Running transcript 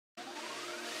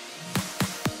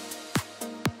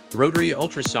Rotary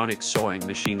ultrasonic sewing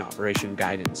machine operation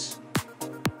guidance.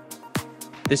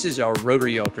 This is our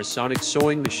rotary ultrasonic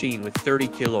sewing machine with 30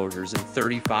 kHz and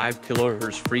 35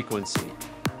 kHz frequency.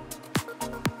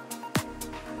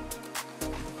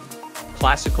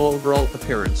 Classical overall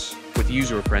appearance, with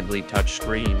user-friendly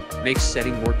touchscreen, makes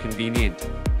setting more convenient.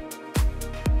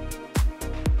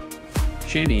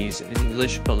 Chinese and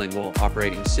English bilingual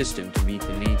operating system to meet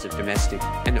the needs of domestic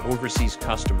and overseas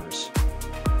customers.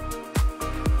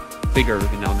 Big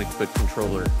ergonomic foot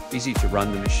controller, easy to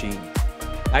run the machine.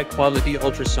 High-quality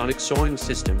ultrasonic sewing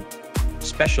system.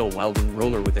 Special welding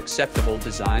roller with acceptable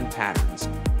design patterns.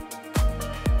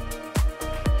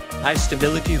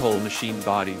 High-stability whole machine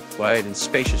body, wide and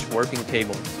spacious working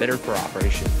table, better for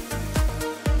operation.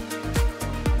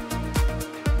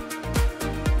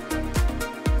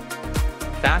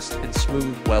 Fast and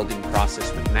smooth welding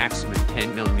process with maximum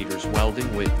 10 mm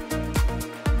welding width.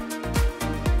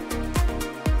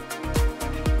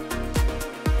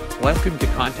 Welcome to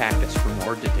contact us for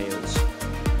more details.